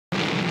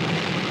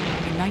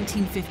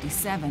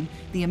1957,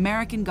 the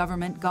American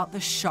government got the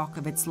shock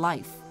of its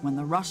life when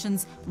the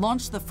Russians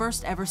launched the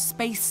first ever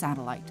space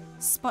satellite,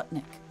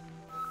 Sputnik.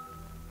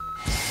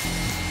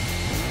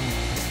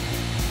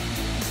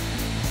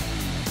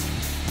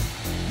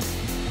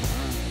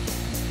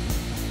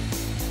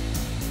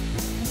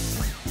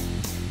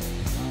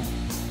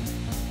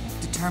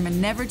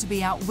 Determined never to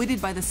be outwitted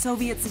by the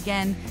Soviets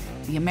again,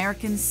 the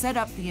Americans set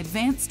up the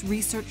Advanced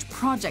Research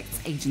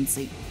Projects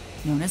Agency,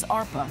 known as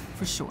ARPA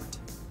for short.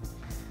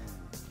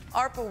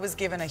 ARPA was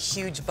given a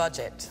huge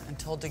budget and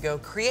told to go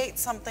create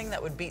something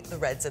that would beat the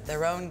Reds at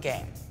their own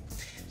game.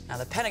 Now,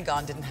 the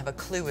Pentagon didn't have a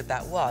clue what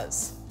that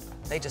was.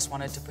 They just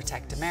wanted to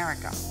protect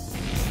America.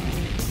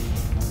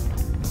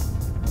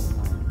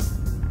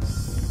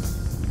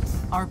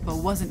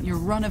 ARPA wasn't your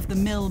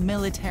run-of-the-mill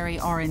military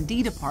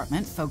R&D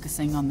department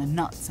focusing on the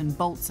nuts and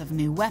bolts of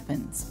new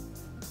weapons.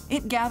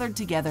 It gathered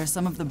together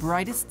some of the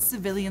brightest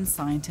civilian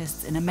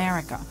scientists in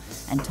America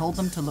and told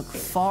them to look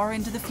far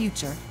into the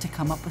future to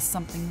come up with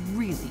something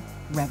really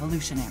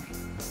revolutionary.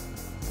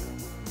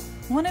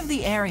 One of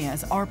the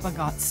areas ARPA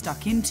got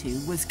stuck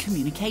into was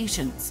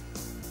communications.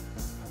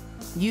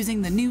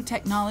 Using the new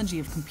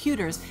technology of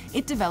computers,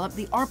 it developed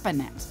the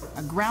Arpanet,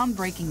 a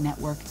groundbreaking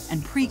network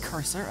and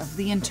precursor of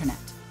the internet.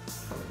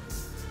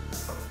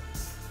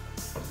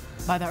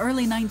 By the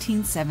early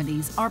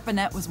 1970s,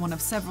 Arpanet was one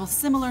of several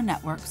similar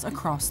networks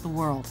across the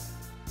world.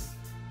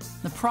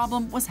 The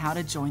problem was how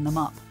to join them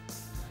up.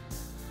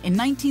 In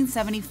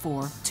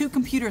 1974, two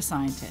computer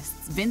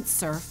scientists, Vint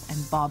Cerf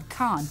and Bob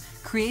Kahn,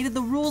 created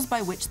the rules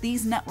by which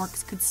these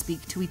networks could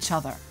speak to each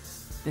other.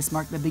 This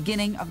marked the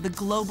beginning of the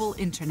global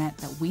internet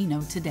that we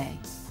know today.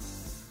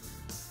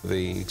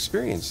 The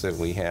experience that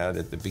we had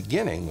at the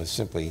beginning was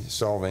simply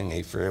solving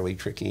a fairly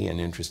tricky and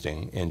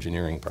interesting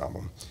engineering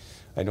problem.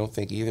 I don't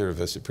think either of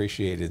us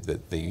appreciated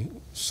that the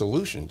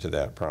solution to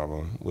that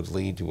problem would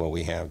lead to what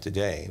we have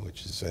today,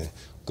 which is a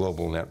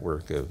global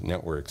network of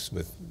networks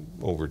with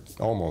over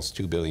almost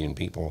 2 billion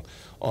people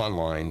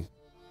online.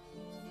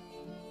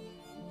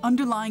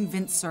 Underlying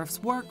Vint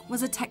Cerf's work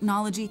was a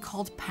technology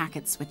called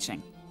packet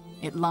switching.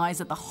 It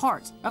lies at the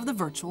heart of the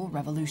virtual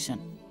revolution.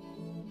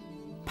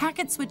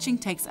 Packet switching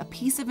takes a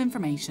piece of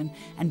information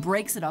and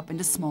breaks it up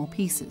into small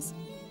pieces.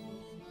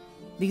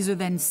 These are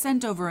then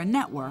sent over a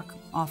network,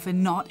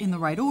 often not in the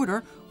right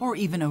order or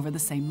even over the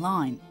same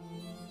line.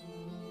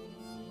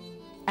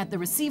 At the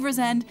receiver's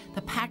end,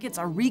 the packets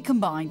are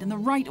recombined in the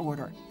right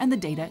order and the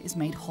data is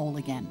made whole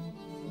again.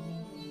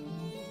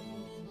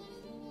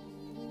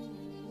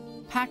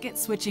 Packet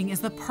switching is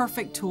the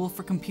perfect tool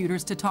for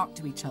computers to talk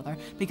to each other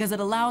because it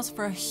allows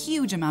for a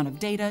huge amount of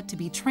data to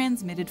be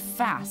transmitted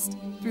fast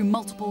through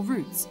multiple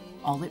routes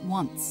all at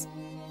once.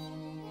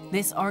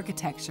 This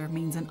architecture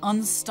means an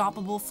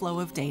unstoppable flow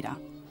of data.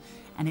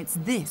 And it's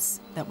this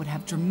that would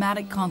have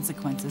dramatic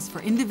consequences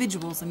for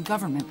individuals and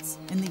governments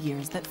in the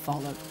years that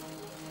followed.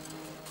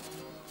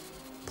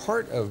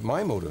 Part of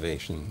my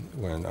motivation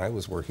when I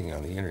was working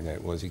on the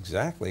internet was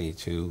exactly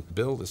to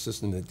build a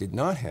system that did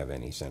not have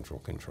any central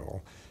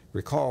control.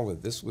 Recall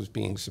that this was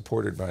being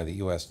supported by the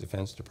U.S.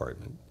 Defense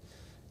Department.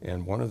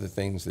 And one of the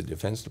things the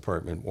Defense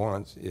Department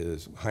wants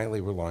is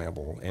highly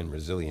reliable and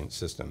resilient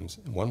systems.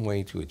 One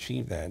way to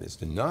achieve that is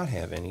to not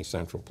have any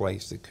central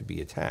place that could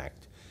be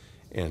attacked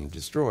and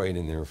destroyed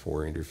and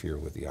therefore interfere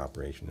with the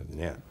operation of the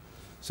net.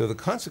 So the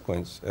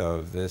consequence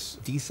of this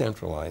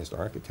decentralized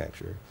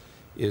architecture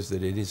is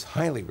that it is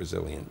highly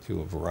resilient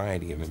to a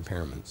variety of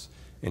impairments.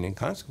 And in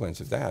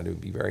consequence of that, it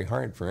would be very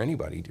hard for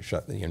anybody to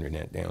shut the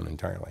internet down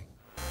entirely.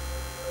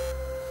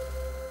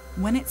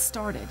 When it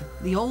started,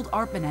 the old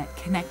Arpanet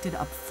connected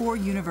up 4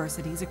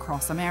 universities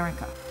across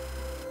America.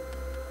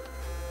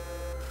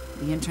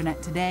 The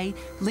internet today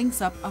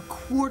links up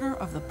 1/4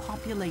 of the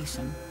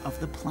population of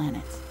the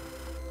planet.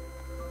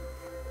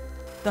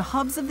 The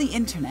hubs of the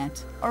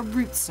internet are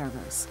root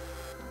servers.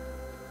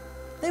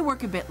 They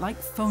work a bit like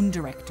phone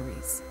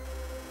directories.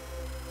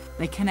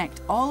 They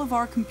connect all of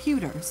our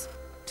computers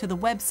to the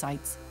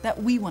websites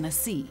that we want to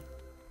see.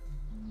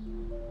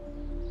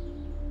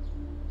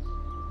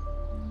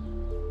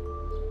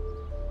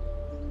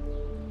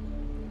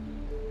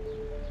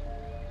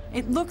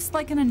 It looks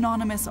like an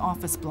anonymous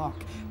office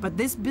block, but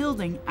this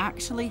building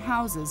actually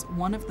houses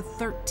one of the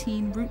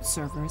 13 root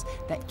servers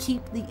that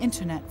keep the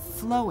internet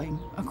flowing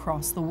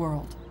across the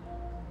world.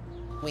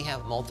 We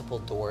have multiple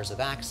doors of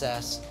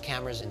access,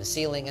 cameras in the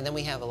ceiling, and then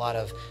we have a lot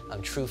of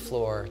true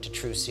floor to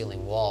true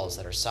ceiling walls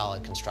that are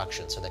solid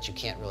construction so that you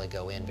can't really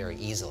go in very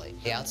easily.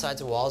 The outsides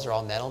of walls are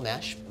all metal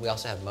mesh. We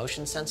also have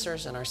motion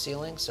sensors in our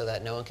ceiling so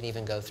that no one can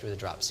even go through the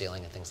drop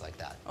ceiling and things like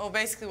that. Oh,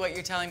 basically what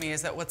you're telling me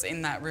is that what's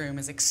in that room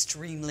is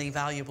extremely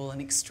valuable and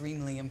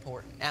extremely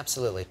important.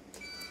 Absolutely.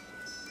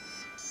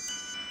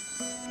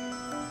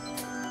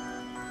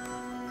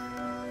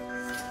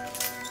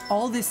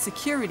 All this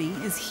security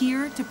is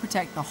here to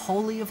protect the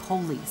Holy of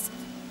Holies,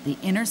 the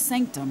inner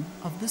sanctum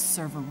of the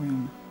server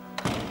room.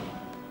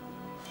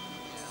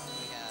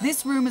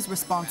 This room is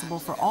responsible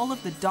for all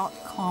of the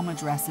 .com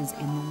addresses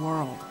in the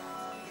world,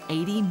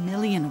 80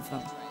 million of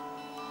them.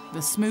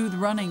 The smooth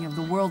running of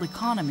the world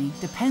economy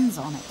depends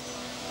on it.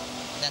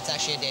 That's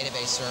actually a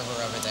database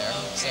server over there,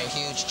 so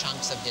huge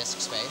chunks of disk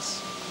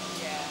space.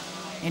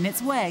 In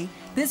its way,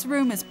 this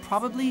room is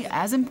probably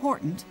as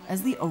important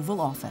as the Oval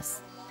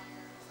Office.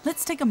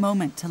 Let's take a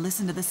moment to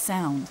listen to the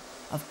sound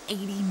of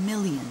 80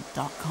 million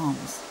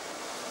 .coms.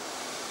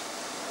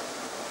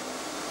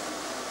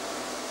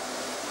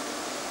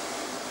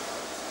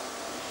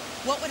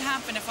 What would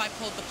happen if I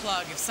pulled the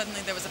plug, if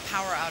suddenly there was a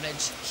power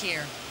outage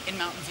here in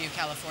Mountain View,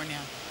 California?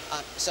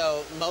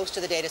 So most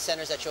of the data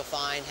centers that you'll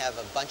find have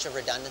a bunch of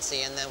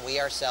redundancy in them. We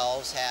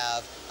ourselves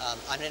have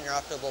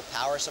uninterruptible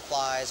power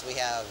supplies. We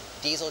have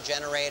diesel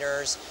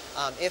generators.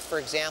 If, for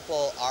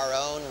example, our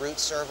own root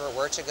server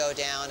were to go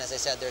down, as I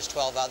said, there's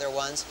 12 other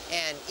ones.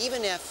 And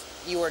even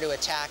if you were to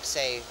attack,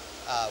 say,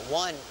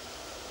 one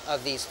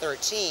of these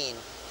 13,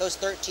 those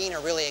 13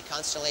 are really a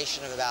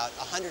constellation of about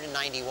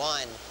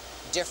 191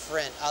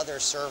 different other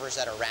servers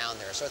that are around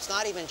there. So it's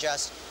not even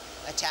just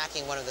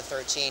attacking one of the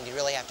 13. You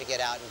really have to get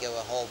out and go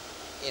a whole,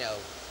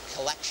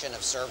 collection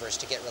of servers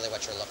to get really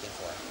what you're looking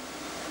for.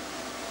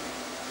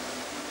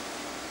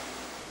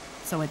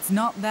 So it's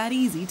not that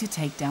easy to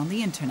take down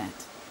the internet.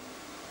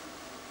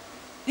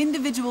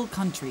 Individual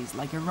countries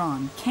like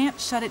Iran can't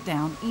shut it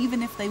down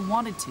even if they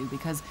wanted to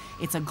because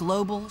it's a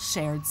global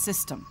shared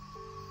system.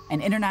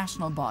 An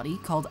international body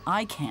called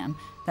ICANN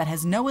that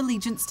has no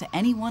allegiance to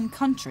any one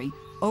country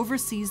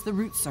oversees the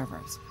root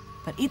servers,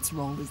 but its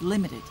role is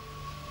limited.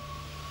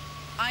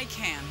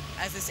 ICANN,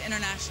 as this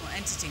international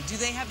entity, do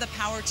they have the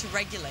power to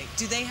regulate?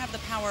 Do they have the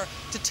power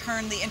to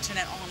turn the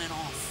internet on and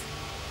off?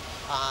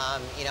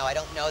 I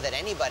don't know that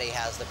anybody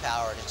has the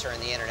power to turn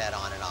the internet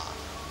on and off.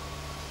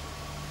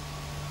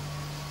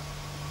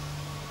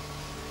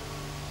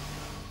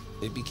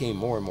 It became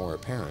more and more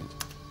apparent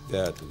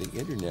that the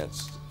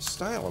internet's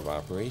style of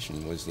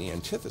operation was the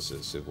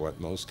antithesis of what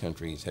most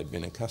countries had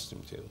been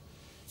accustomed to.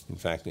 In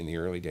fact, in the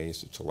early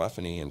days of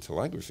telephony and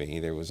telegraphy,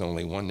 there was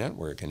only one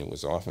network, and it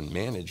was often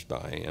managed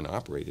by and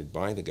operated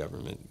by the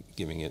government,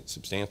 giving it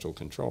substantial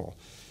control.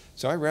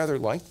 So I rather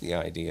liked the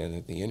idea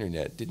that the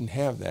internet didn't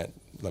have that,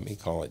 let me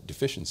call it,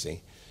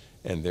 deficiency,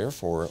 and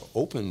therefore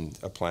opened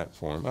a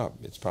platform up.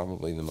 It's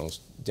probably the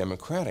most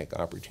democratic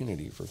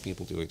opportunity for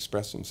people to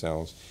express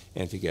themselves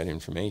and to get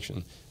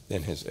information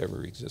than has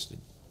ever existed.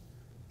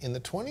 In the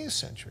 20th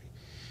century,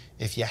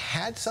 if you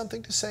had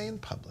something to say in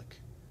public,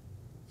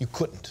 you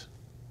couldn't.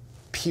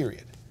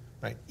 Period.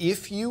 Right?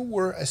 If you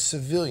were a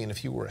civilian,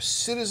 if you were a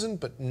citizen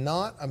but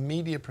not a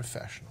media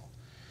professional,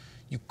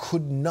 you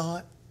could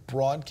not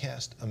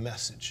broadcast a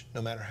message,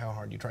 no matter how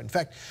hard you tried. In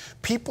fact,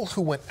 people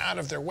who went out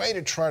of their way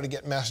to try to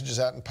get messages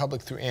out in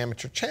public through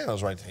amateur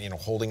channels, right,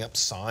 holding up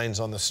signs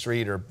on the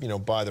street or,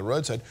 by the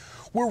roadside,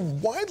 were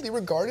widely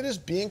regarded as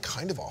being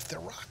kind of off their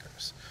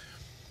rockers.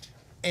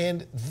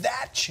 And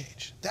that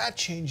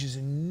change is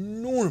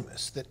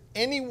enormous, that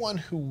anyone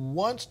who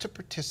wants to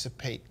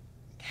participate,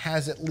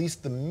 has at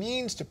least the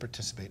means to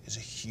participate, is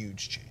a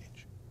huge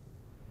change.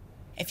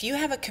 If you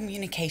have a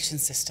communication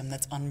system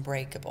that's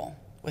unbreakable,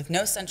 with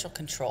no central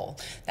control,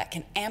 that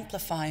can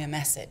amplify a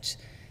message,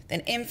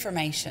 then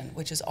information,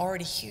 which is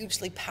already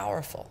hugely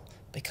powerful,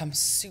 becomes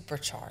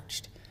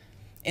supercharged.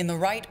 In the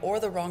right or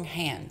the wrong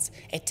hands,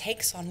 it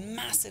takes on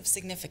massive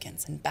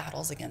significance in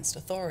battles against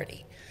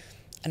authority.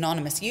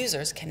 Anonymous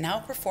users can now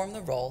perform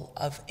the role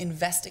of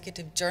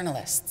investigative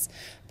journalists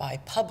by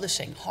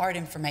publishing hard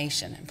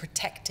information and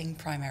protecting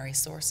primary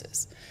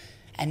sources.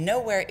 And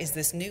nowhere is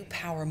this new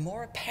power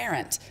more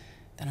apparent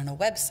than on a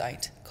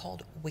website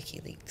called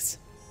Wikileaks.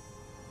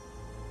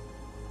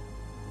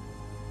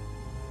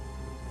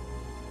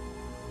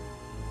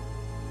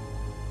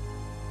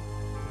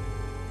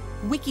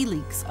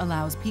 Wikileaks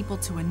allows people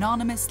to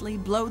anonymously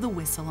blow the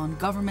whistle on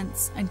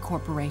governments and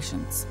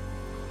corporations.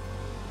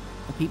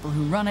 The people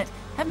who run it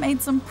have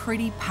made some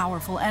pretty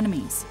powerful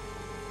enemies.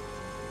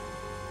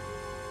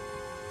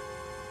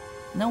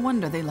 No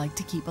wonder they like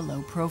to keep a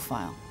low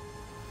profile.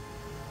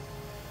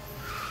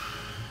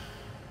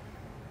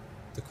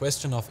 The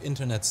question of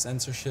internet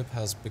censorship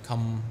has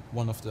become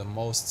one of the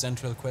most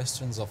central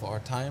questions of our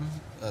time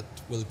that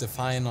will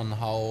define on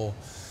how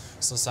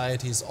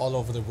societies all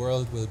over the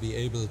world will be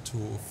able to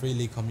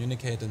freely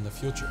communicate in the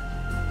future.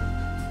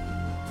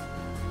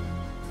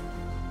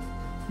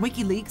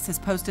 Wikileaks has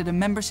posted a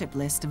membership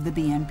list of the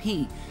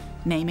BNP,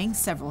 naming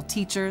several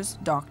teachers,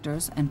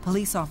 doctors, and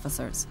police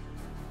officers.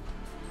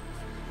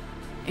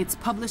 It's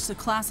published the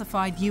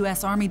classified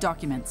US Army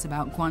documents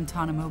about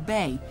Guantanamo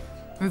Bay,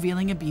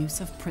 revealing abuse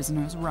of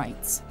prisoners'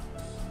 rights.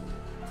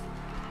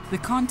 The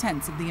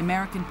contents of the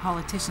American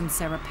politician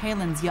Sarah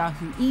Palin's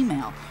Yahoo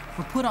email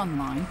were put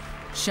online,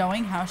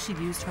 showing how she'd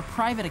used her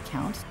private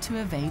account to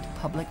evade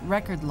public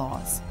record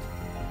laws.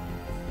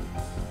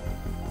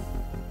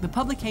 The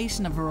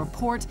publication of a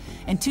report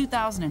in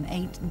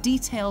 2008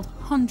 detailed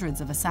hundreds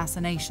of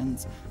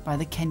assassinations by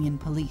the Kenyan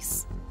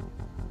police.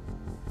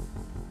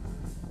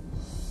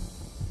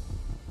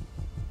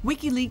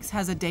 Wikileaks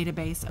has a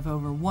database of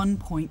over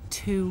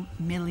 1.2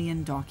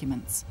 million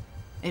documents.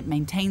 It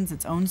maintains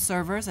its own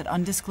servers at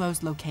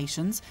undisclosed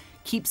locations,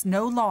 keeps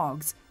no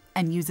logs,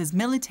 and uses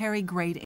military-grade